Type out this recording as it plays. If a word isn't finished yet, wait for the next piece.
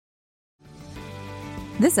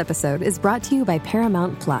This episode is brought to you by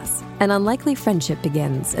Paramount Plus. An unlikely friendship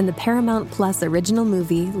begins in the Paramount Plus original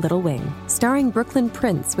movie Little Wing, starring Brooklyn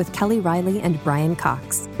Prince with Kelly Riley and Brian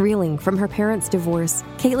Cox. Reeling from her parents' divorce,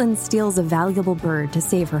 Caitlin steals a valuable bird to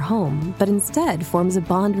save her home, but instead forms a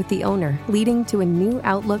bond with the owner, leading to a new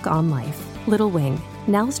outlook on life. Little Wing,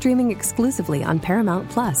 now streaming exclusively on Paramount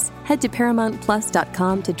Plus. Head to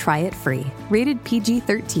ParamountPlus.com to try it free. Rated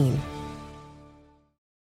PG-13.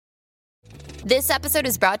 This episode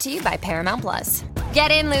is brought to you by Paramount Plus.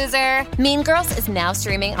 Get in, loser! Mean Girls is now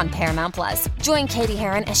streaming on Paramount Plus. Join Katie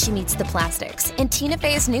Heron as she meets the plastics in Tina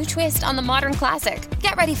Fey's new twist on the modern classic.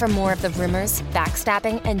 Get ready for more of the rumors,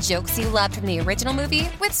 backstabbing, and jokes you loved from the original movie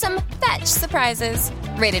with some fetch surprises.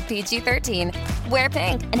 Rated PG-13. Wear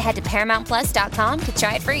pink and head to ParamountPlus.com to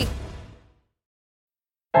try it free.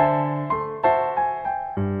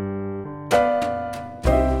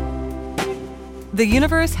 The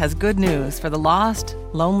universe has good news for the lost,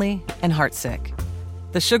 lonely, and heartsick.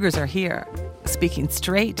 The Sugars are here, speaking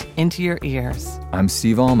straight into your ears. I'm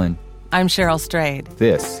Steve Allman. I'm Cheryl Strayed.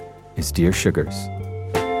 This is Dear Sugars.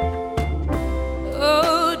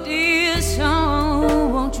 Oh, dear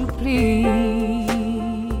song, won't you please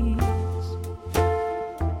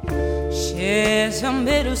share some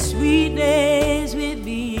bittersweet days with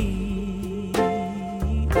me?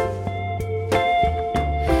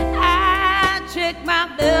 My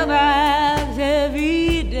mailbox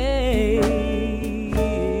every day.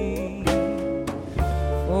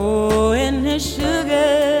 Oh, and the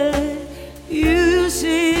sugar you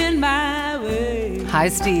send my way. Hi,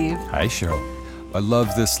 Steve. Hi, Cheryl. I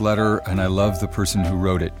love this letter, and I love the person who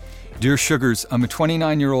wrote it. Dear Sugars, I'm a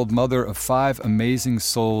 29-year-old mother of 5 amazing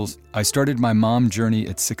souls. I started my mom journey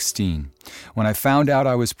at 16. When I found out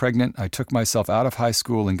I was pregnant, I took myself out of high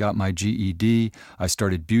school and got my GED. I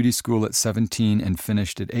started beauty school at 17 and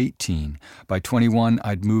finished at 18. By 21,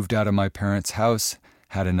 I'd moved out of my parents' house,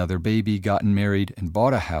 had another baby, gotten married, and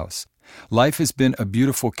bought a house. Life has been a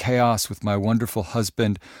beautiful chaos with my wonderful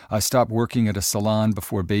husband. I stopped working at a salon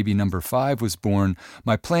before baby number 5 was born.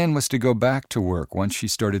 My plan was to go back to work once she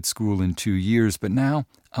started school in 2 years, but now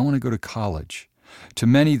I want to go to college. To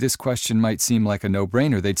many, this question might seem like a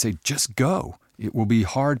no-brainer. They'd say, just go. It will be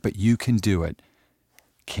hard, but you can do it.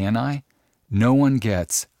 Can I? No one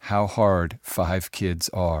gets how hard 5 kids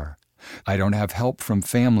are. I don't have help from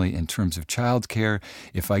family in terms of childcare.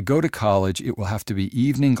 If I go to college, it will have to be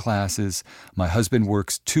evening classes. My husband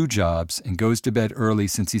works 2 jobs and goes to bed early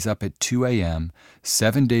since he's up at 2 a.m.,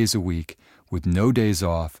 7 days a week, with no days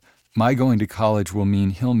off. My going to college will mean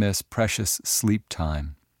he'll miss precious sleep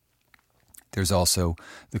time. There's also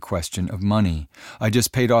the question of money. I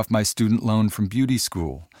just paid off my student loan from beauty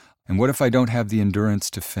school. And what if I don't have the endurance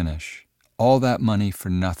to finish? All that money for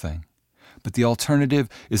nothing. But the alternative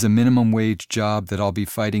is a minimum wage job that I'll be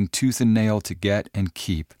fighting tooth and nail to get and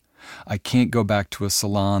keep. I can't go back to a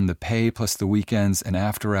salon. The pay plus the weekends and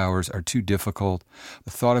after hours are too difficult.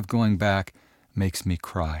 The thought of going back makes me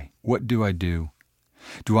cry. What do I do?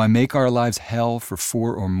 Do I make our lives hell for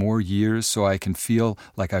 4 or more years so I can feel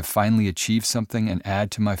like I've finally achieved something and add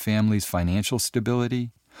to my family's financial stability?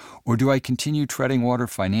 Or do I continue treading water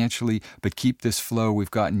financially but keep this flow we've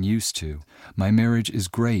gotten used to? My marriage is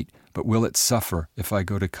great, but will it suffer if I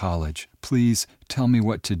go to college? Please tell me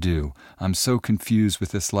what to do. I'm so confused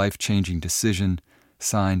with this life-changing decision.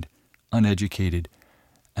 Signed, uneducated,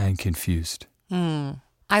 and confused.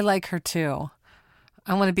 I like her too.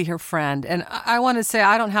 I want to be her friend. And I want to say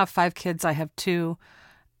I don't have 5 kids. I have 2.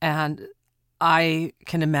 And I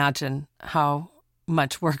can imagine how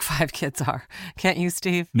much work 5 kids are. Can't you,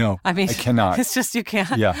 Steve? No, I cannot. It's just you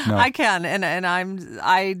can't. Yeah, no. I can. And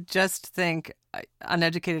I just think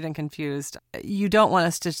uneducated and confused. You don't want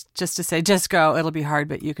us to just to say, just go. It'll be hard,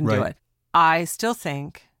 but you can do it. I still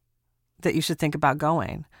think that you should think about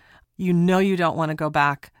going. You know you don't want to go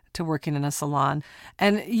back to working in a salon.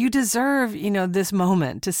 And you deserve, this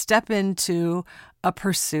moment to step into a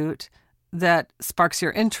pursuit that sparks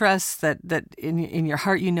your interests, that in your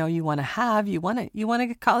heart you want to have. You want to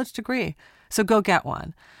get a college degree. So go get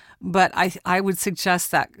one. But I would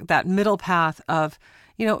suggest that middle path of,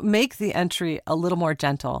 make the entry a little more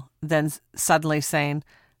gentle than suddenly saying,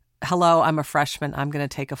 hello, I'm a freshman. I'm going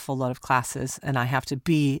to take a full load of classes and I have to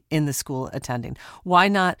be in the school attending. Why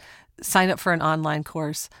not sign up for an online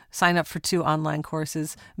course, sign up for 2 online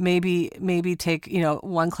courses, maybe take,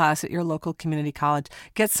 1 class at your local community college,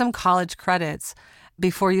 get some college credits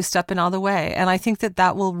before you step in all the way. And I think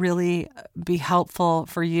that will really be helpful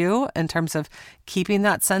for you in terms of keeping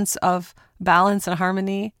that sense of balance and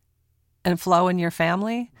harmony and flow in your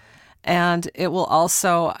family. And it will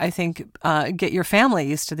also, I think, get your family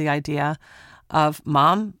used to the idea of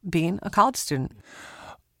mom being a college student.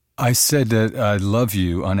 I said that I love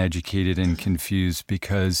you, Uneducated and Confused,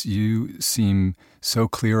 because you seem so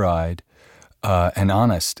clear-eyed and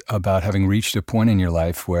honest about having reached a point in your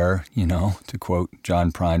life where, to quote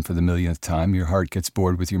John Prine for the millionth time, your heart gets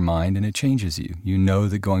bored with your mind and it changes you. You know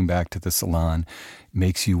that going back to the salon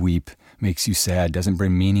makes you weep, makes you sad, doesn't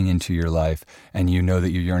bring meaning into your life, and you know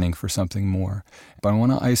that you're yearning for something more. But I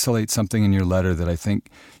want to isolate something in your letter that I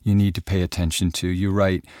think you need to pay attention to. You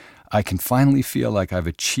write, I can finally feel like I've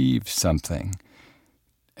achieved something.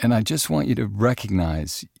 And I just want you to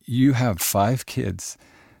recognize you have 5 kids.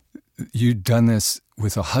 You've done this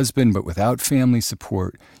with a husband, but without family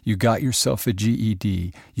support. You got yourself a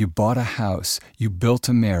GED. You bought a house. You built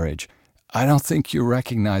a marriage. I don't think you're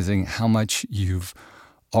recognizing how much you've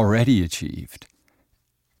already achieved.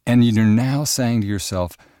 And you're now saying to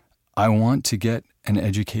yourself, I want to get an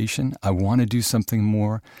education. I want to do something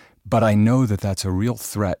more. But I know that that's a real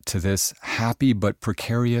threat to this happy but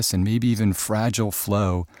precarious and maybe even fragile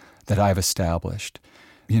flow that I've established.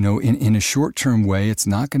 In a short-term way, it's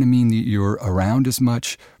not going to mean that you're around as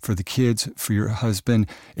much for the kids, for your husband.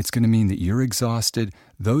 It's going to mean that you're exhausted.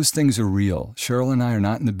 Those things are real. Cheryl and I are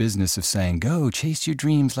not in the business of saying, go, chase your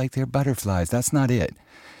dreams like they're butterflies. That's not it.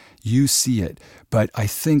 You see it. But I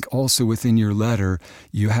think also within your letter,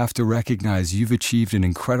 you have to recognize you've achieved an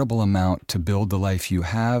incredible amount to build the life you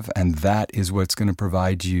have, and that is what's going to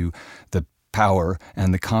provide you the power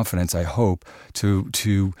and the confidence, I hope,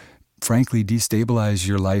 to frankly destabilize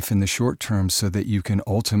your life in the short term so that you can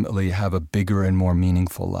ultimately have a bigger and more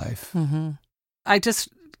meaningful life. Mm-hmm. I just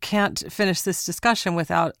can't finish this discussion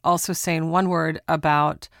without also saying one word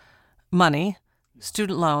about money.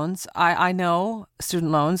 Student loans. I know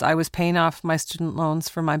student loans. I was paying off my student loans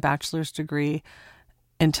for my bachelor's degree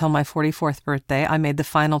until my 44th birthday. I made the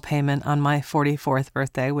final payment on my 44th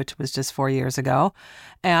birthday, which was just 4 years ago.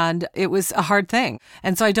 And it was a hard thing.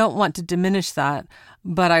 And so I don't want to diminish that.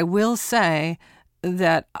 But I will say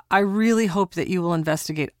that I really hope that you will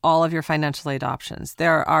investigate all of your financial aid options.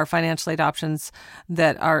 There are financial aid options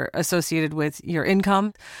that are associated with your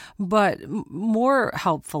income, but more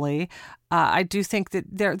helpfully, I do think that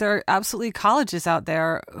there are absolutely colleges out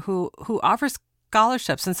there who offer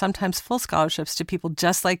scholarships and sometimes full scholarships to people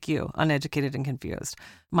just like you, uneducated and confused.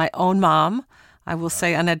 My own mom, I will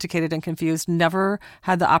say uneducated and confused, never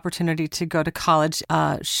had the opportunity to go to college.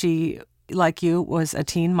 She, like you, was a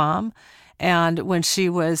teen mom. And when she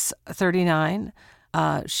was 39,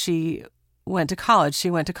 she went to college. She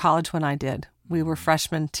went to college when I did. We were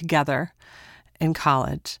freshmen together in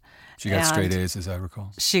college. She got straight A's, as I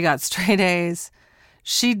recall. She got straight A's.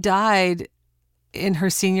 She died in her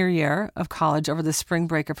senior year of college, over the spring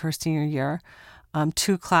break of her senior year,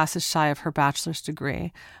 2 classes shy of her bachelor's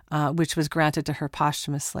degree, which was granted to her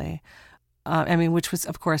posthumously. Which was,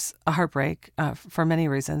 of course, a heartbreak for many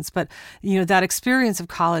reasons. But, that experience of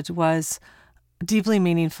college was deeply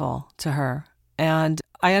meaningful to her. And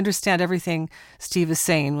I understand everything Steve is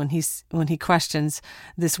saying when he questions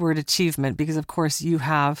this word achievement, because, of course, you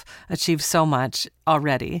have achieved so much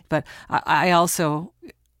already. But I also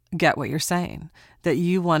get what you're saying, that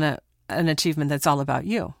you want an achievement that's all about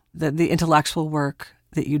you, the intellectual work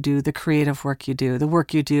that you do, the creative work you do, the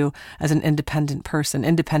work you do as an independent person,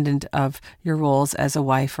 independent of your roles as a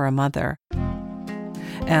wife or a mother.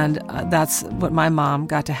 And that's what my mom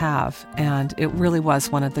got to have. And it really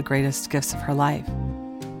was one of the greatest gifts of her life.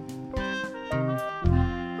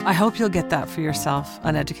 I hope you'll get that for yourself,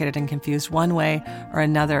 uneducated and confused, one way or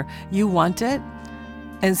another. You want it,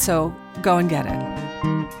 and so go and get it.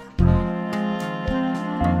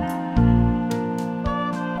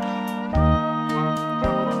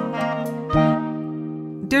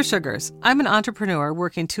 Dear Sugars, I'm an entrepreneur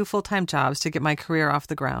working 2 full-time jobs to get my career off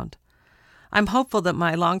the ground. I'm hopeful that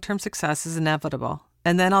my long-term success is inevitable,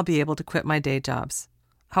 and then I'll be able to quit my day jobs.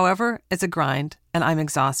 However, it's a grind, and I'm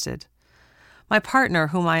exhausted. My partner,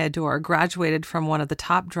 whom I adore, graduated from one of the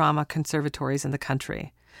top drama conservatories in the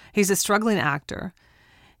country. He's a struggling actor.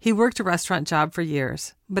 He worked a restaurant job for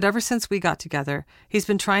years, but ever since we got together, he's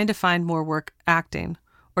been trying to find more work acting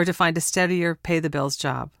or to find a steadier, pay-the-bills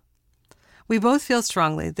job. We both feel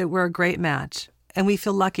strongly that we're a great match, and we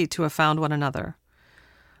feel lucky to have found one another.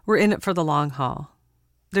 We're in it for the long haul.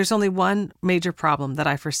 There's only one major problem that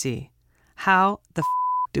I foresee. How the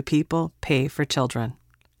do people pay for children?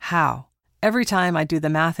 How? Every time I do the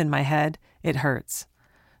math in my head, it hurts.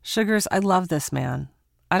 Sugars, I love this man.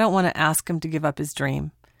 I don't want to ask him to give up his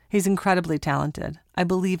dream. He's incredibly talented. I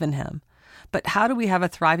believe in him. But how do we have a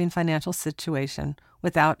thriving financial situation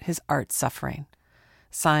without his art suffering?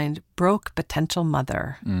 Signed, Broke Potential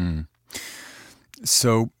Mother.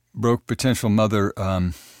 So Broke potential mother,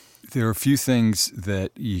 there are a few things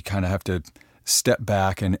that you kind of have to step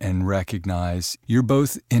back and recognize. You're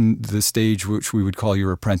both in the stage which we would call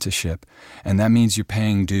your apprenticeship, and that means you're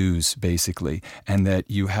paying dues, basically, and that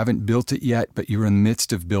you haven't built it yet, but you're in the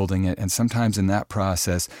midst of building it. And sometimes in that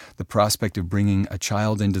process, the prospect of bringing a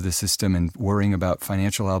child into the system and worrying about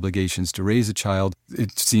financial obligations to raise a child,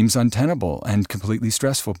 it seems untenable and completely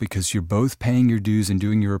stressful because you're both paying your dues and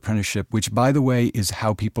doing your apprenticeship, which, by the way, is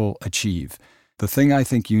how people achieve. The thing I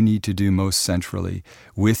think you need to do most centrally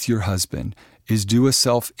with your husband is do a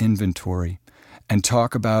self-inventory and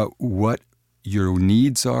talk about what your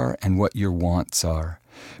needs are and what your wants are.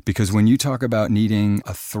 Because when you talk about needing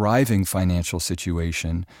a thriving financial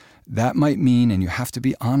situation, that might mean, and you have to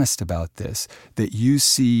be honest about this, that you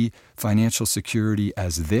see financial security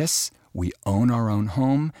as this: we own our own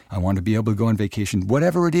home, I want to be able to go on vacation,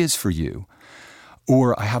 whatever it is for you.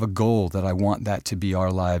 Or I have a goal that I want that to be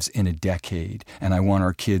our lives in a decade, and I want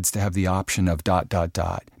our kids to have the option of ...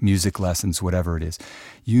 music lessons, whatever it is.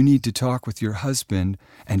 You need to talk with your husband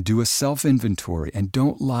and do a self-inventory, and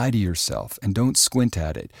don't lie to yourself and don't squint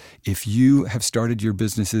at it. If you have started your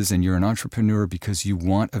businesses and you're an entrepreneur because you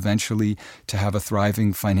want eventually to have a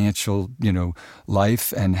thriving financial,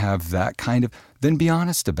 life and have that kind of, then be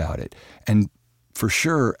honest about it. And for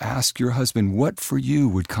sure, ask your husband what for you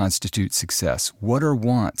would constitute success. What are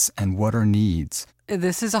wants and what are needs?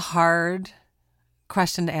 This is a hard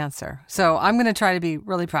question to answer. So I'm going to try to be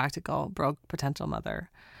really practical, broke potential mother.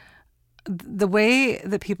 The way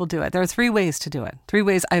that people do it, there are 3 ways to do it. 3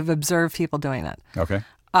 ways I've observed people doing it. Okay.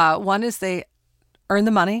 One is they earn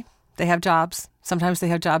the money. They have jobs. Sometimes they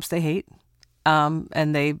have jobs they hate,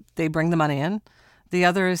 and they bring the money in. The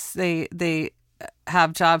other is they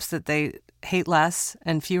have jobs that they hate less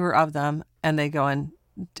and fewer of them, and they go in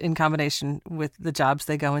combination with the jobs,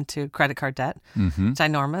 they go into credit card debt. It's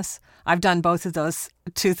ginormous. I've done both of those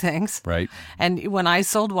 2 things. Right. And when I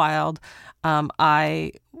sold Wild,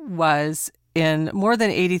 I was in more than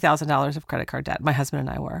 $80,000 of credit card debt. My husband and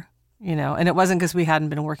I were, and it wasn't because we hadn't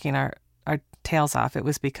been working our tails off. It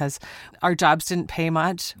was because our jobs didn't pay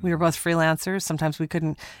much. We were both freelancers. Sometimes we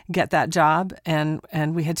couldn't get that job, and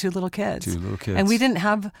we had 2 little kids. 2 little kids. And we didn't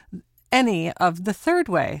have any of the third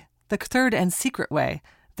way, the third and secret way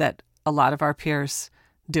that a lot of our peers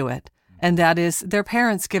do it. And that is their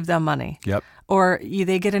parents give them money. Yep. Or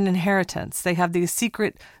they get an inheritance. They have these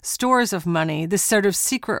secret stores of money, this sort of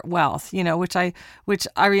secret wealth, which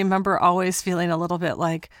I remember always feeling a little bit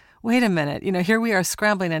like, wait a minute, here we are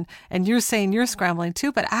scrambling, and you're saying you're scrambling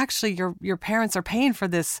too, but actually your parents are paying for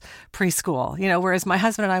this preschool, whereas my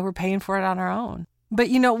husband and I were paying for it on our own. But,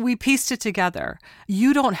 we pieced it together.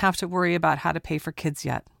 You don't have to worry about how to pay for kids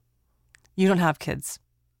yet. You don't have kids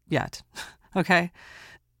yet, okay?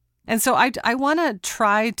 And so I want to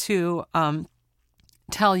try to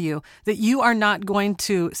tell you that you are not going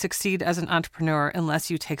to succeed as an entrepreneur unless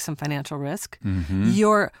you take some financial risk.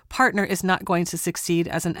 Your partner is not going to succeed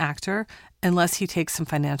as an actor unless he takes some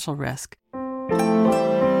financial risk.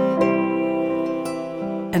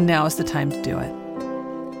 And now is the time to do it.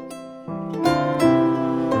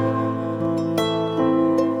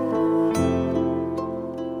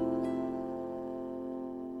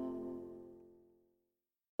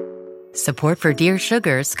 Support for Dear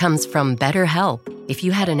Sugars comes from BetterHelp. If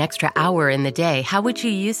you had an extra hour in the day, how would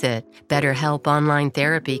you use it? BetterHelp Online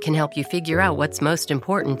Therapy can help you figure out what's most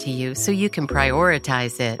important to you so you can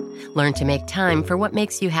prioritize it. Learn to make time for what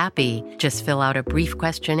makes you happy. Just fill out a brief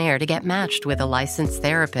questionnaire to get matched with a licensed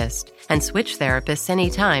therapist. And switch therapists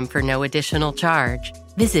anytime for no additional charge.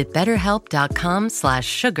 Visit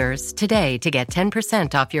BetterHelp.com/sugars today to get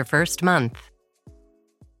 10% off your first month.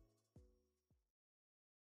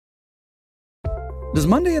 Does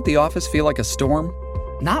Monday at the office feel like a storm?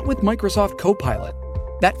 Not with Microsoft Copilot.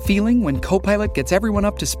 That feeling when Copilot gets everyone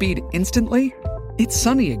up to speed instantly? It's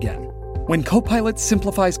sunny again. When Copilot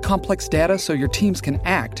simplifies complex data so your teams can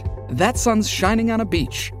act, that sun's shining on a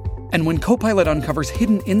beach. And when Copilot uncovers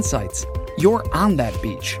hidden insights, you're on that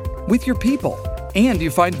beach with your people, and you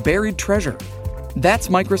find buried treasure. That's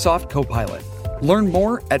Microsoft Copilot. Learn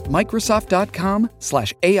more at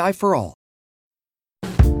Microsoft.com/AI for all.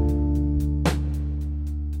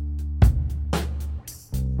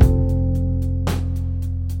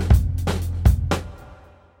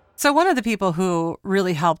 So one of the people who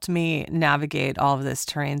really helped me navigate all of this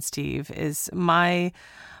terrain, Steve, is my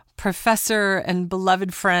professor and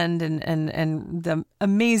beloved friend and the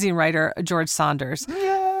amazing writer, George Saunders.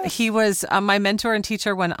 Yay! He was my mentor and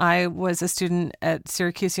teacher when I was a student at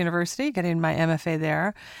Syracuse University, getting my MFA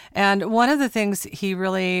there. And one of the things he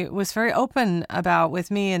really was very open about with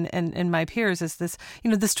me and my peers is this,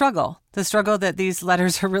 the struggle that these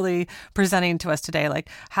letters are really presenting to us today. Like,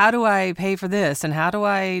 how do I pay for this? And how do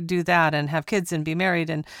I do that? And have kids and be married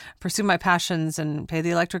and pursue my passions and pay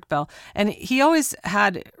the electric bill? And he always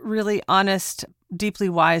had really honest, deeply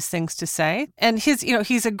wise things to say. And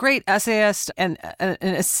he's a great essayist and an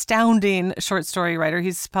astounding short story writer.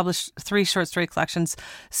 He's published 3 short story collections,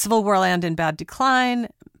 Civil War Land in Bad Decline,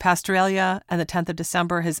 Pastoralia, and The 10th of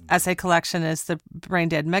December. His essay collection is The Brain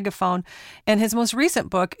Dead Megaphone. And his most recent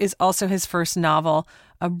book is also his first novel,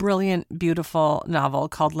 a brilliant, beautiful novel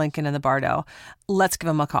called Lincoln in the Bardo. Let's give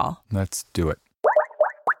him a call. Let's do it.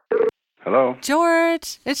 Hello.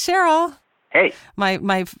 George, it's Cheryl. Hey.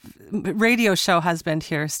 My radio show husband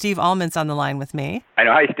here, Steve Allman's on the line with me. I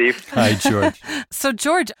know. Hi, Steve. Hi, George. So,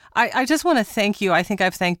 George, I just want to thank you. I think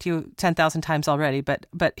I've thanked you 10,000 times already, but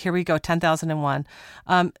here we go, 10,001.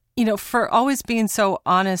 For always being so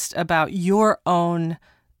honest about your own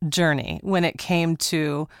journey when it came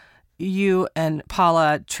to you and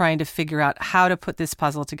Paula trying to figure out how to put this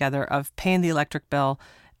puzzle together of paying the electric bill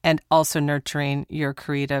and also nurturing your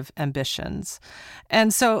creative ambitions.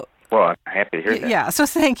 And so... Well, I'm happy to hear that. Yeah, so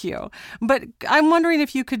thank you. But I'm wondering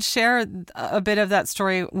if you could share a bit of that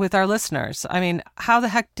story with our listeners. I mean, how the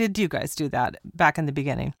heck did you guys do that back in the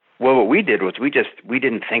beginning? Well, what we did was we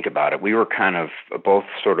didn't think about it. We were kind of both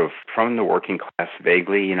sort of from the working class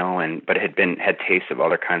vaguely, but had tastes of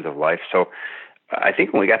other kinds of life. So I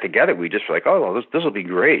think when we got together, we just were like, oh, well, this will be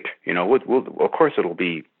great. We'll of course it'll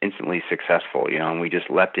be instantly successful, and we just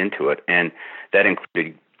leapt into it. And that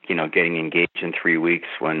included getting engaged in 3 weeks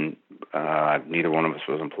when neither one of us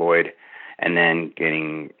was employed, and then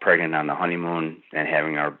getting pregnant on the honeymoon and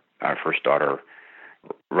having our first daughter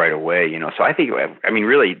right away. So I think,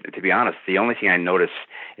 really, to be honest, the only thing I notice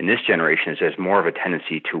in this generation is there's more of a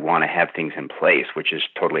tendency to want to have things in place, which is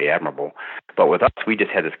totally admirable. But with us, we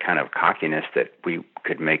just had this kind of cockiness that we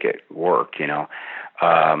could make it work,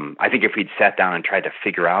 I think if we'd sat down and tried to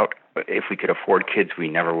figure out if we could afford kids, we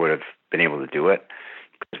never would have been able to do it.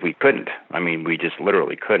 Because we couldn't. We just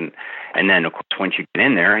literally couldn't. And then, of course, once you get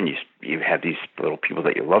in there and you have these little people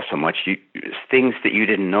that you love so much, things that you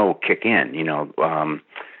didn't know kick in,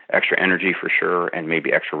 extra energy for sure, and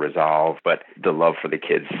maybe extra resolve, but the love for the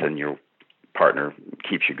kids and your partner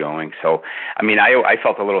keeps you going. So, I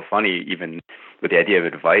felt a little funny even with the idea of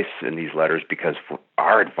advice in these letters, because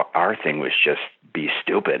our thing was just be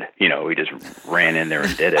stupid. We just ran in there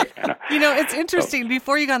and did it. It's interesting.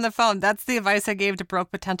 Before you got on the phone, that's the advice I gave to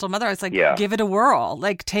broke potential mother. I was like, give it a whirl,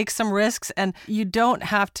 like take some risks, and you don't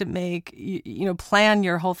have to plan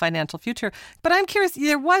your whole financial future. But I'm curious,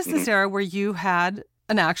 there was this era where you had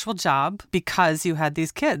an actual job because you had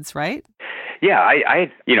these kids, right? Yeah,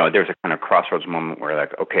 I there's a kind of crossroads moment where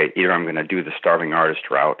like, okay, either I'm going to do the starving artist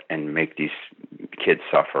route and make these kids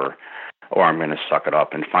suffer, or I'm going to suck it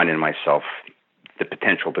up and find in myself the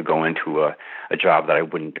potential to go into a job that I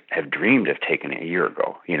wouldn't have dreamed of taking a year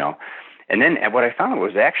ago, And then what I found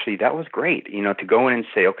was actually that was great, to go in and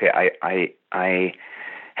say, okay, I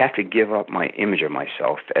have to give up my image of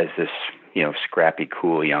myself as this, scrappy,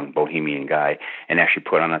 cool, young bohemian guy and actually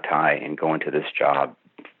put on a tie and go into this job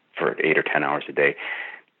for 8 or 10 hours a day.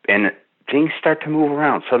 And things start to move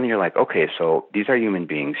around. Suddenly you're like, okay, so these are human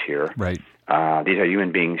beings here. Right. These are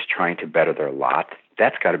human beings trying to better their lot.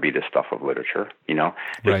 That's got to be the stuff of literature, There's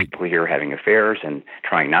right. people here having affairs and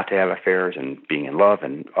trying not to have affairs and being in love.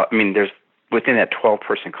 And there's within that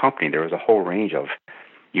 12-person company, there was a whole range of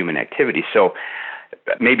human activity. So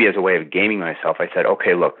maybe as a way of gaming myself, I said,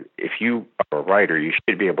 okay, look, if you are a writer, you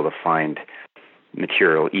should be able to find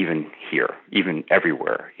material even here, even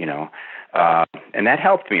everywhere, and that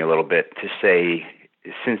helped me a little bit to say,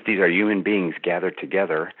 since these are human beings gathered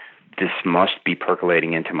together, this must be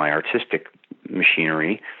percolating into my artistic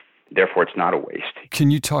machinery. Therefore, it's not a waste.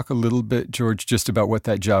 Can you talk a little bit, George, just about what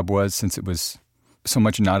that job was, since it was so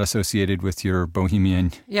much not associated with your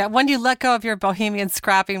bohemian? Yeah, when you let go of your bohemian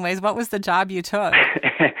scrapping ways, what was the job you took?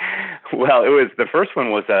 Well, the first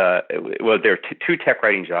one was there were two tech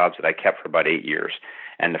writing jobs that I kept for about 8 years.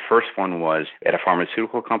 And the first one was at a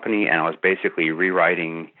pharmaceutical company, and I was basically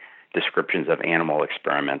rewriting descriptions of animal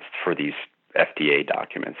experiments for these FDA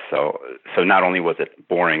documents. So not only was it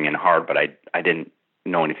boring and hard, but I didn't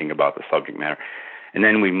know anything about the subject matter. And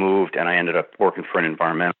then we moved, and I ended up working for an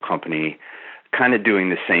environmental company, kind of doing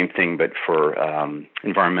the same thing, but for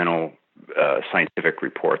environmental scientific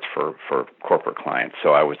reports for corporate clients.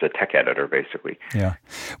 So I was a tech editor, basically. Yeah.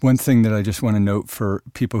 One thing that I just want to note for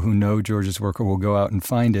people who know George's work or will go out and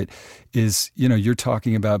find it is, you're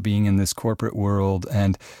talking about being in this corporate world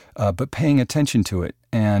and but paying attention to it.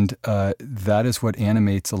 And that is what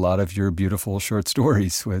animates a lot of your beautiful short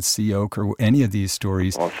stories with Sea Oak or any of these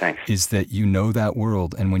stories. Well, thanks. Is that you know that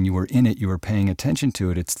world, and when you were in it, you were paying attention to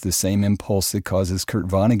it. It's the same impulse that causes Kurt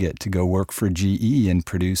Vonnegut to go work for GE and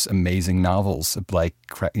produce amazing novels like,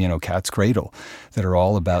 Cat's Cradle, that are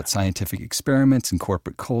all about scientific experiments and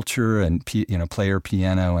corporate culture and, Player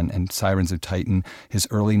Piano and Sirens of Titan. His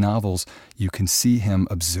early novels, you can see him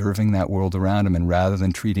observing that world around him, and rather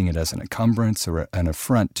than treating it as an encumbrance or an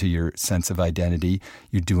affront to your sense of identity,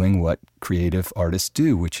 you're doing what creative artists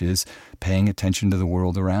do, which is paying attention to the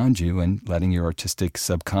world around you and letting your artistic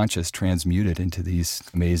subconscious transmute it into these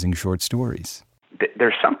amazing short stories.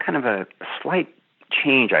 There's some kind of a slight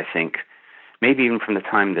change, I think, maybe even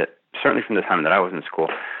certainly from the time that I was in school,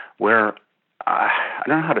 where I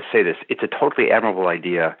don't know how to say this. It's a totally admirable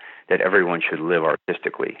idea that everyone should live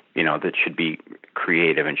artistically, that should be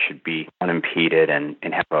creative and should be unimpeded and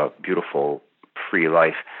have a beautiful, free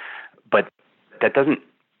life. But that doesn't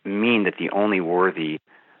mean that the only worthy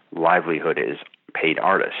livelihood is paid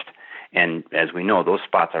artist. And as we know, those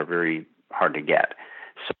spots are very hard to get.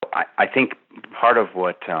 So I think part of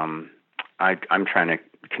what I'm trying to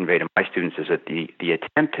convey to my students is that the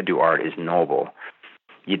attempt to do art is noble.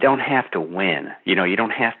 You don't have to win. You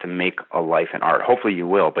don't have to make a life in art. Hopefully you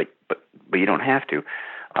will, but you don't have to.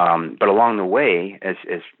 But along the way, as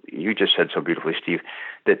you just said so beautifully, Steve,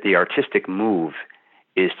 that the artistic move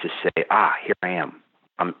is to say, here I am.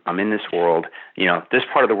 I'm in this world. This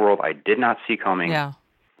part of the world I did not see coming. Yeah.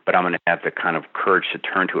 But I'm going to have the kind of courage to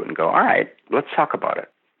turn to it and go, all right, let's talk about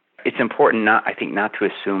it. It's important not to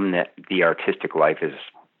assume that the artistic life is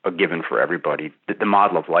a given for everybody. The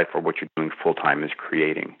model of life or what you're doing full time is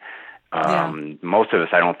creating. Most of us,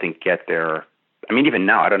 I don't think, get there. I mean, even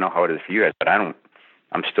now, I don't know how it is for you guys, but I'm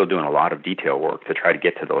still doing a lot of detail work to try to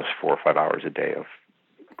get to those 4 or 5 hours a day of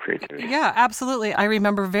creativity. Yeah, absolutely. I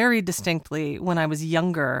remember very distinctly when I was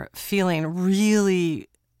younger feeling really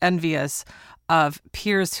envious of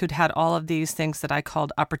peers who'd had all of these things that I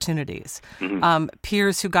called opportunities,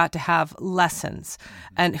 peers who got to have lessons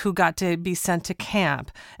and who got to be sent to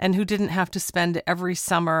camp and who didn't have to spend every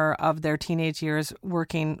summer of their teenage years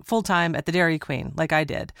working full-time at the Dairy Queen like I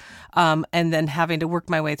did, and then having to work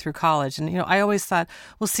my way through college. And, I always thought,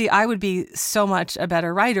 well, see, I would be so much a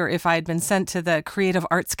better writer if I had been sent to the creative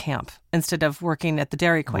arts camp instead of working at the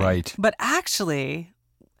Dairy Queen. Right. But actually,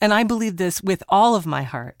 and I believe this with all of my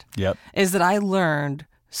heart, is that I learned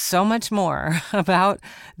so much more about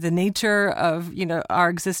the nature of, our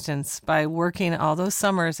existence by working all those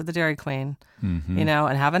summers at the Dairy Queen,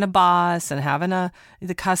 and having a boss and having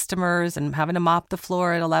the customers and having to mop the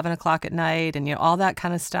floor at 11 o'clock at night and, all that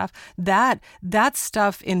kind of stuff. That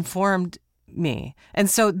stuff informed me. And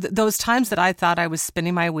so those times that I thought I was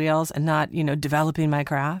spinning my wheels and not, developing my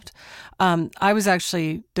craft, I was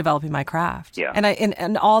actually developing my craft. Yeah.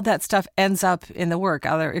 And all that stuff ends up in the work,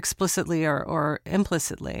 either explicitly or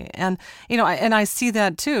implicitly. And, I see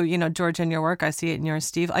that too, George, in your work. I see it in yours,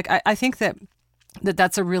 Steve. Like, I think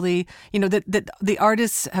that's a really, that the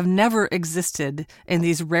artists have never existed in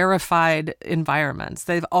these rarefied environments.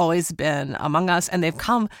 They've always been among us, and they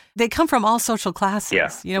come from all social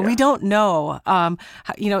classes. We don't know,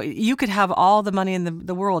 you could have all the money in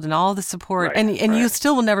the world and all the support, and you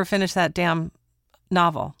still will never finish that damn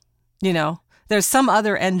novel. There's some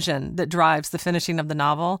other engine that drives the finishing of the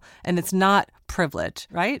novel, and it's not privilege,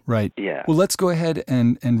 right? Right. Yeah. Well, let's go ahead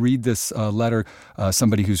and read this letter,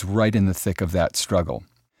 somebody who's right in the thick of that struggle.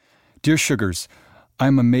 Dear Sugars,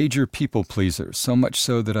 I'm a major people pleaser, so much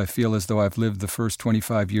so that I feel as though I've lived the first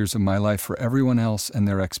 25 years of my life for everyone else and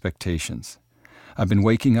their expectations. I've been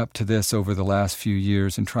waking up to this over the last few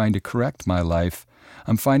years and trying to correct my life.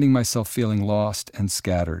 I'm finding myself feeling lost and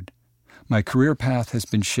scattered. My career path has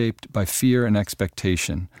been shaped by fear and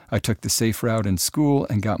expectation. I took the safe route in school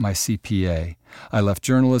and got my CPA. I left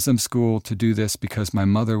journalism school to do this because my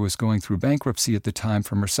mother was going through bankruptcy at the time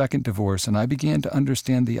from her second divorce, and I began to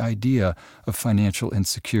understand the idea of financial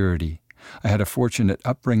insecurity. I had a fortunate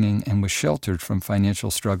upbringing and was sheltered from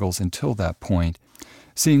financial struggles until that point.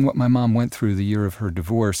 Seeing what my mom went through the year of her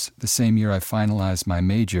divorce, the same year I finalized my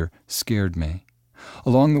major, scared me.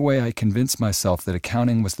 Along the way, I convinced myself that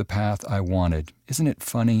accounting was the path I wanted. Isn't it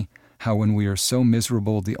funny how when we are so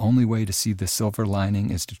miserable, the only way to see the silver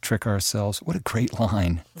lining is to trick ourselves? What a great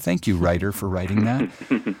line. Thank you, writer, for writing that.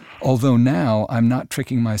 Although now I'm not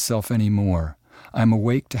tricking myself anymore. I'm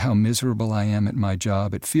awake to how miserable I am at my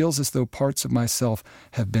job. It feels as though parts of myself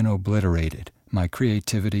have been obliterated. My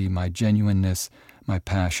creativity, my genuineness, my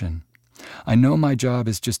passion. I know my job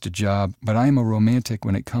is just a job, but I am a romantic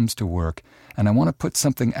when it comes to work, and I want to put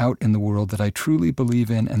something out in the world that I truly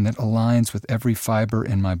believe in and that aligns with every fiber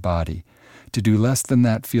in my body. To do less than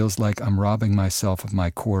that feels like I'm robbing myself of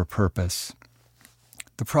my core purpose.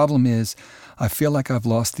 The problem is, I feel like I've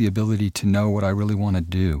lost the ability to know what I really want to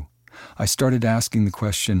do. I started asking the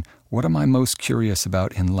question, what am I most curious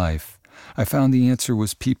about in life? I found the answer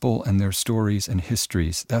was people and their stories and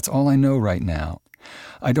histories. That's all I know right now.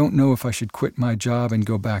 I don't know if I should quit my job and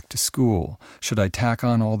go back to school. Should I tack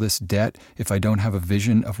on all this debt if I don't have a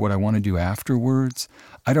vision of what I want to do afterwards?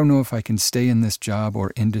 I don't know if I can stay in this job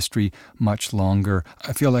or industry much longer.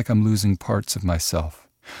 I feel like I'm losing parts of myself.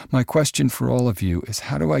 My question for all of you is,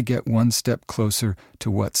 how do I get one step closer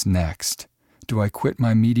to what's next? Do I quit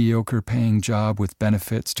my mediocre paying job with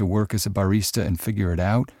benefits to work as a barista and figure it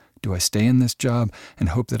out? Do I stay in this job and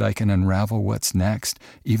hope that I can unravel what's next,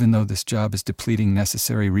 even though this job is depleting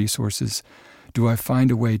necessary resources? Do I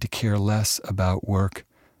find a way to care less about work?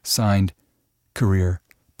 Signed, Career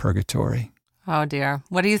Purgatory. Oh, dear.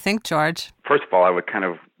 What do you think, George? First of all, I would kind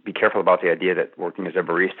of be careful about the idea that working as a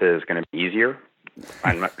barista is going to be easier.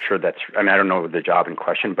 I'm not sure I don't know the job in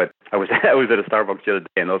question, but I was at a Starbucks the other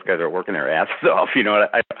day, and those guys are working their asses off.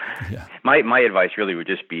 Yeah. My advice really would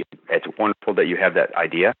just be, it's wonderful that you have that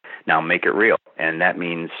idea. Now make it real. And that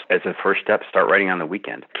means, as a first step, start writing on the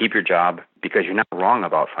weekend. Keep your job, because you're not wrong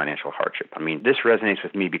about financial hardship. I mean, this resonates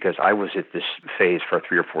with me because I was at this phase for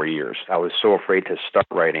 3 or 4 years. I was so afraid to start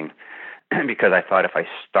writing because I thought if I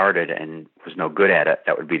started and was no good at it,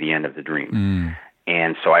 that would be the end of the dream.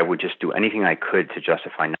 And so I would just do anything I could to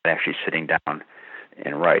justify not actually sitting down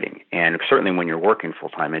and writing. And certainly when you're working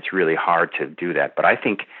full-time, it's really hard to do that. But I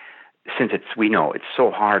think since we know it's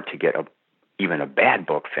so hard to get even a bad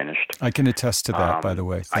book finished. I can attest to that, by the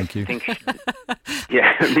way. Thank you.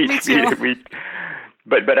 Yeah, me too.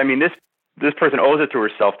 But I mean, this person owes it to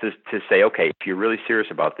herself to say, okay, if you're really serious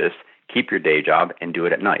about this, keep your day job and do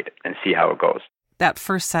it at night and see how it goes. That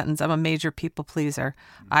first sentence, I'm a major people pleaser.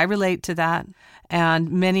 I relate to that,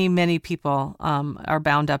 and many, many people are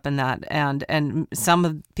bound up in that. And some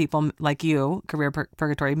of people like you, Career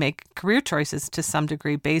Purgatory, make career choices to some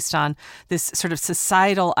degree based on this sort of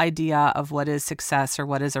societal idea of what is success or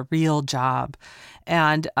what is a real job.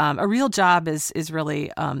 And a real job is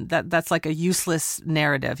really that's like a useless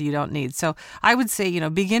narrative you don't need. So I would say,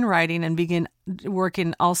 begin writing and begin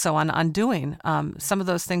working also on undoing some of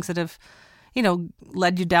those things that have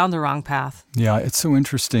led you down the wrong path. Yeah, it's so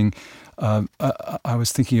interesting. I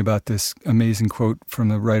was thinking about this amazing quote from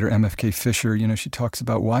the writer MFK Fisher. She talks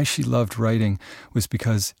about why she loved writing was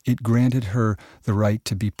because it granted her the right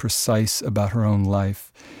to be precise about her own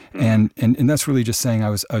life. And that's really just saying I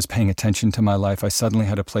was paying attention to my life. I suddenly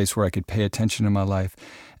had a place where I could pay attention to my life.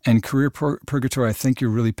 And Career Purgatory, I think you're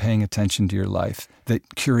really paying attention to your life.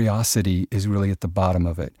 That curiosity is really at the bottom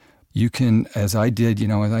of it. You can, as I did, as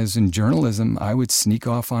I was in journalism, I would sneak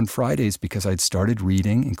off on Fridays because I'd started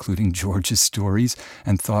reading, including George's stories,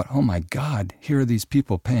 and thought, oh my God, here are these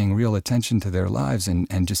people paying real attention to their lives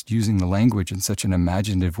and just using the language in such an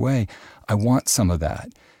imaginative way. I want some of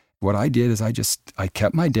that. What I did is I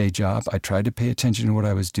kept my day job. I tried to pay attention to what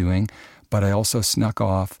I was doing, but I also snuck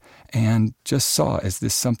off and just saw, is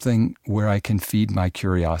this something where I can feed my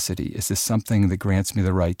curiosity? Is this something that grants me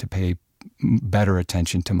the right to pay better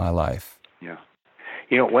attention to my life? Yeah.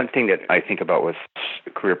 One thing that I think about with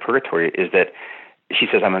Career Purgatory is that she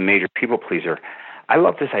says, I'm a major people pleaser. I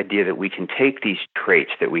love this idea that we can take these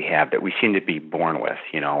traits that we have that we seem to be born with,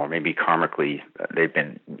 or maybe karmically they've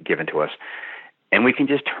been given to us, and we can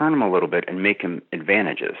just turn them a little bit and make them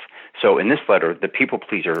advantages. So in this letter, the people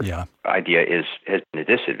pleaser idea has been a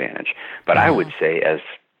disadvantage. But I would say, as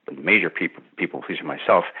major people pleaser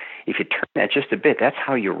myself, if you turn that just a bit, that's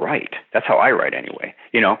how you write. That's how I write anyway.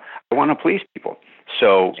 I want to please people.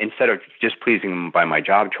 So instead of just pleasing them by my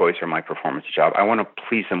job choice or my performance job, I want to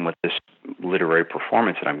please them with this literary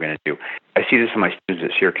performance that I'm going to do. I see this in my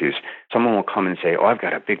students at Syracuse. Someone will come and say, oh, I've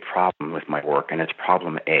got a big problem with my work, and it's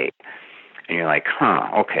problem A. And you're like,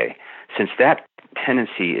 okay. Since that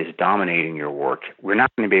tendency is dominating your work, we're not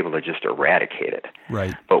going to be able to just eradicate it.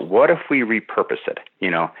 Right. But what if we repurpose it?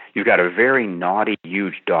 You've got a very naughty,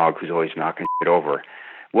 huge dog who's always knocking shit over.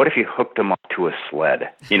 What if you hooked them up to a sled?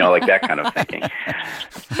 Like that kind of thinking.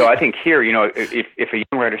 So I think here, if a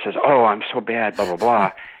young writer says, oh, I'm so bad, blah, blah,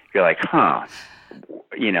 blah, you're like, and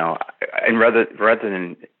rather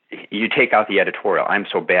than you take out the editorial, I'm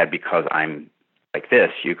so bad because I'm like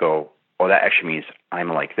this, you go, oh, that actually means I'm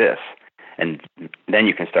like this. And then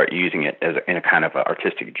you can start using it in a kind of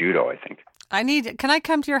artistic judo, I think. Can I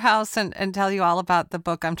come to your house and tell you all about the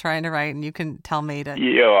book I'm trying to write, and you can tell me to...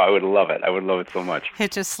 I would love it. I would love it so much.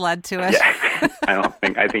 Hitch a sled to it. Yeah.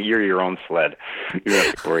 I think you're your own sled. You don't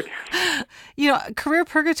have to worry. Career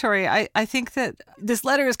purgatory, I think that this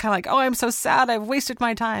letter is kind of like, oh, I'm so sad, I've wasted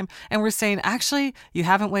my time. And we're saying, actually, you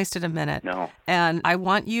haven't wasted a minute. No. And I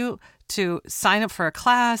want you to sign up for a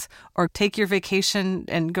class or take your vacation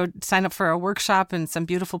and go sign up for a workshop in some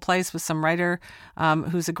beautiful place with some writer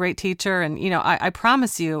who's a great teacher. And, I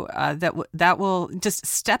promise you that will just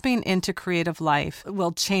stepping into creative life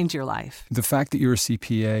will change your life. The fact that you're a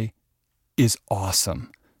CPA is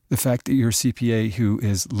awesome. The fact that you're a CPA who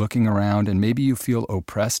is looking around and maybe you feel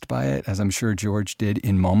oppressed by it, as I'm sure George did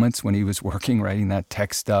in moments when he was working, writing that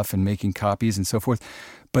tech stuff and making copies and so forth.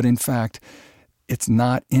 But in fact, it's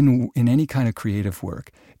not in any kind of creative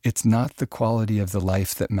work. It's not the quality of the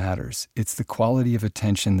life that matters. It's the quality of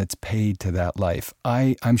attention that's paid to that life.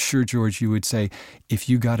 I'm sure, George, you would say, if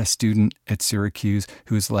you got a student at Syracuse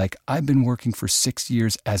who's like, I've been working for 6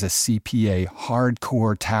 years as a CPA,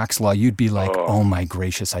 hardcore tax law, you'd be like, oh my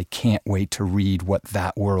gracious, I can't wait to read what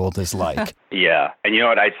that world is like. Yeah. And you know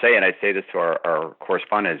what I'd say, and I'd say this to our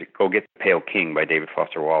correspondent, is go get The Pale King by David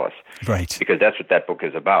Foster Wallace. Right. Because that's what that book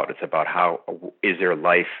is about. It's about how is there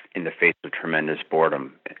life in the face of tremendous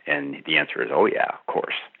boredom? And the answer is, oh yeah, of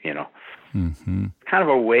course, Mm-hmm. Kind of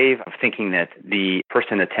a wave of thinking that the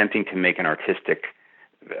person attempting to make an artistic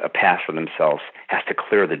path for themselves has to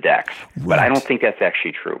clear the decks. Right. But I don't think that's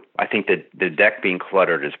actually true. I think that the deck being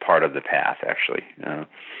cluttered is part of the path, actually.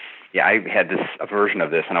 I had a version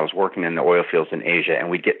of this, and I was working in the oil fields in Asia, and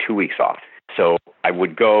we'd get 2 weeks off. So I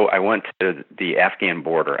went to the Afghan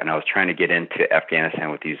border, and I was trying to get into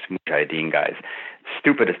Afghanistan with these Mujahideen guys.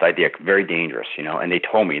 Stupidest idea, very dangerous, and they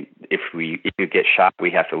told me, if you get shot,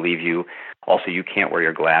 we have to leave you. Also, you can't wear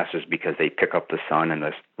your glasses because they pick up the sun and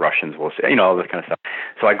the Russians will say, all this kind of stuff.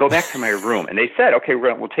 So I go back to my room, and they said, okay,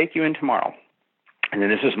 we'll take you in tomorrow. And then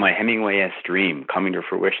this was my Hemingway-esque dream coming to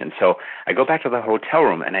fruition. So I go back to the hotel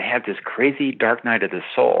room, and I have this crazy dark night of the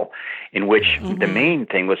soul in which the main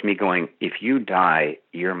thing was me going, if you die,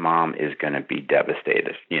 your mom is going to be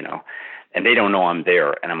devastated, And they don't know I'm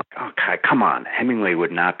there. And I'm like, oh, God, come on. Hemingway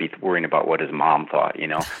would not be worrying about what his mom thought,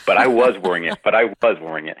 But I was worrying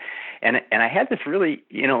it. And I had this really,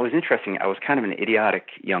 it was interesting. I was kind of an idiotic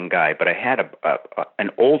young guy, but I had an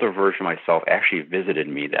older version of myself actually visited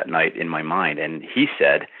me that night in my mind. And he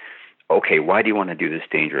said, okay, why do you want to do this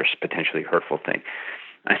dangerous, potentially hurtful thing?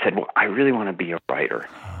 And I said, well, I really want to be a writer.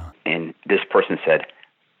 And this person said,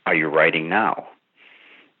 are you writing now?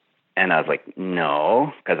 And I was like,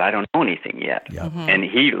 no, because I don't know anything yet. Yeah. Mm-hmm. And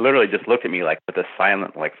he literally just looked at me like with a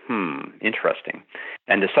silent, interesting.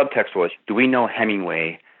 And the subtext was, do we know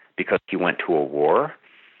Hemingway because he went to a war?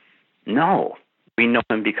 No. We know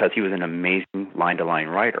him because he was an amazing line-to-line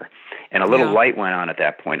writer. And a little light went on at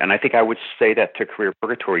that point. And I think I would say that to Career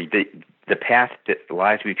Purgatory, the path that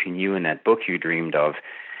lies between you and that book you dreamed of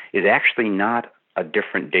is actually not a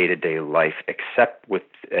different day-to-day life, except with,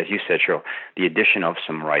 as you said, Cheryl, the addition of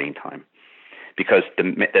some writing time. Because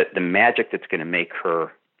the magic that's going to make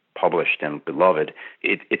her published and beloved,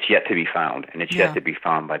 it's yet to be found. And it's yet to be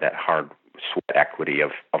found by that hard sweat equity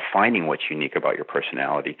of finding what's unique about your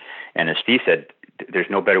personality. And as Steve said, there's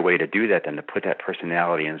no better way to do that than to put that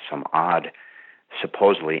personality in some odd,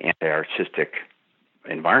 supposedly anti-artistic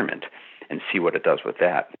environment and see what it does with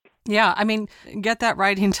that. Yeah, get that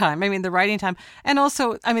writing time. The writing time. And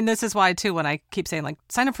also, this is why, too, when I keep saying,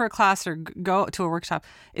 sign up for a class or go to a workshop,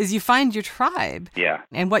 is you find your tribe. Yeah.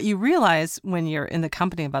 And what you realize when you're in the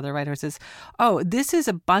company of other writers is, oh, this is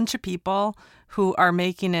a bunch of people who are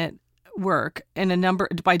making it work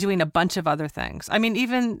by doing a bunch of other things.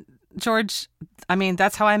 Even George,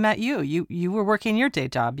 that's how I met you. You were working your day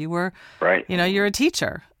job. You were, right. You're a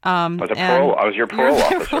teacher. I was your parole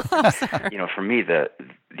officer. For me,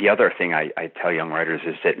 the other thing I tell young writers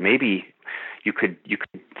is that maybe you could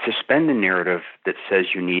suspend the narrative that says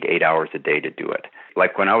you need 8 hours a day to do it.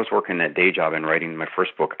 Like when I was working that day job and writing my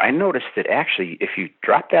first book, I noticed that actually if you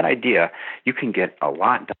drop that idea, you can get a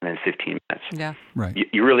lot done in 15 minutes. Yeah. Right.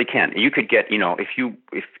 You really can. You could get,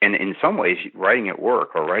 and in some ways writing at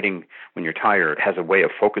work or writing when you're tired has a way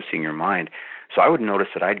of focusing your mind. So I would notice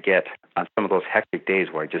that I'd get on some of those hectic days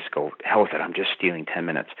where I just go, hell with it, I'm just stealing 10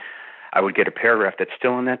 minutes. I would get a paragraph that's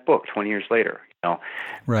still in that book 20 years later.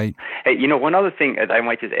 Right. Hey, one other thing that I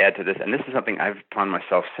might just add to this, and this is something I've found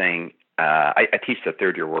myself saying, I teach the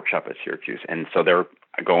third-year workshop at Syracuse, and so they're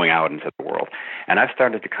going out into the world. And I've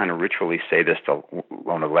started to kind of ritually say this to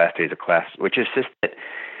one of the last days of class, which is just that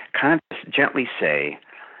kind of just gently say,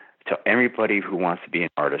 to everybody who wants to be an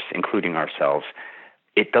artist, including ourselves,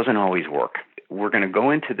 it doesn't always work. We're going to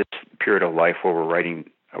go into this period of life where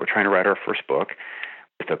we're trying to write our first book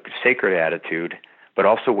with a sacred attitude, but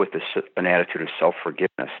also with an attitude of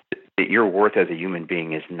self-forgiveness, that your worth as a human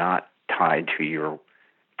being is not tied to your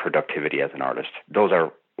productivity as an artist. Those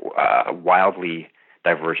are wildly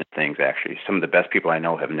divergent things, actually. Some of the best people I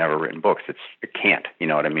know have never written books. It can't, you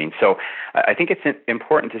know what I mean? So I think it's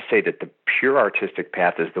important to say that the pure artistic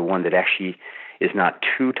path is the one that actually is not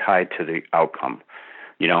too tied to the outcome,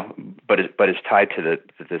 you know, but is tied to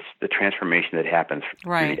the transformation that happens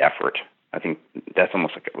through the effort. I think that's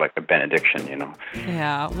almost like a benediction, you know.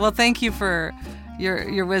 Yeah. Well, thank you for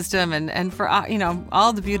your wisdom and for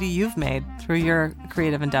all the beauty you've made through your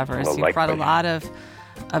creative endeavors. Well, you've brought a lot of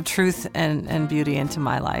truth and beauty into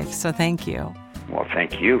my life. So thank you. Well,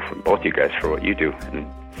 thank you, for both you guys, for what you do. And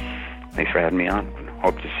thanks for having me on.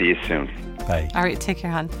 Hope to see you soon. Bye. All right. Take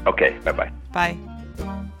care, hon. Okay. Bye-bye. Bye.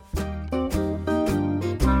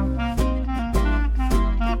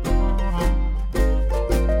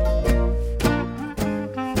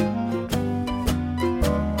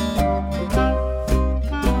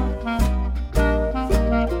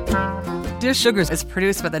 Dear Sugars is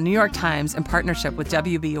produced by the New York Times in partnership with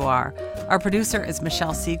WBUR. Our producer is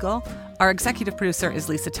Michelle Siegel, our executive producer is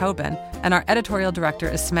Lisa Tobin, and our editorial director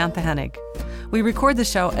is Samantha Hennig. We record the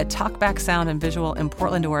show at Talkback Sound and Visual in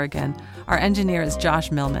Portland, Oregon. Our engineer is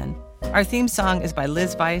Josh Millman. Our theme song is by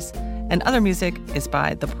Liz Weiss, and other music is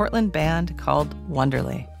by the Portland band called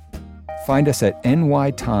Wonderly. Find us at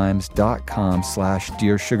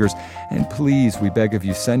nytimes.com/Dear Sugars. And please, we beg of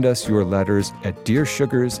you, send us your letters at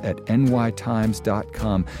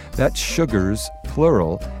dearsugars@nytimes.com. That's sugars,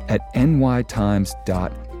 plural, at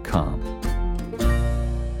nytimes.com.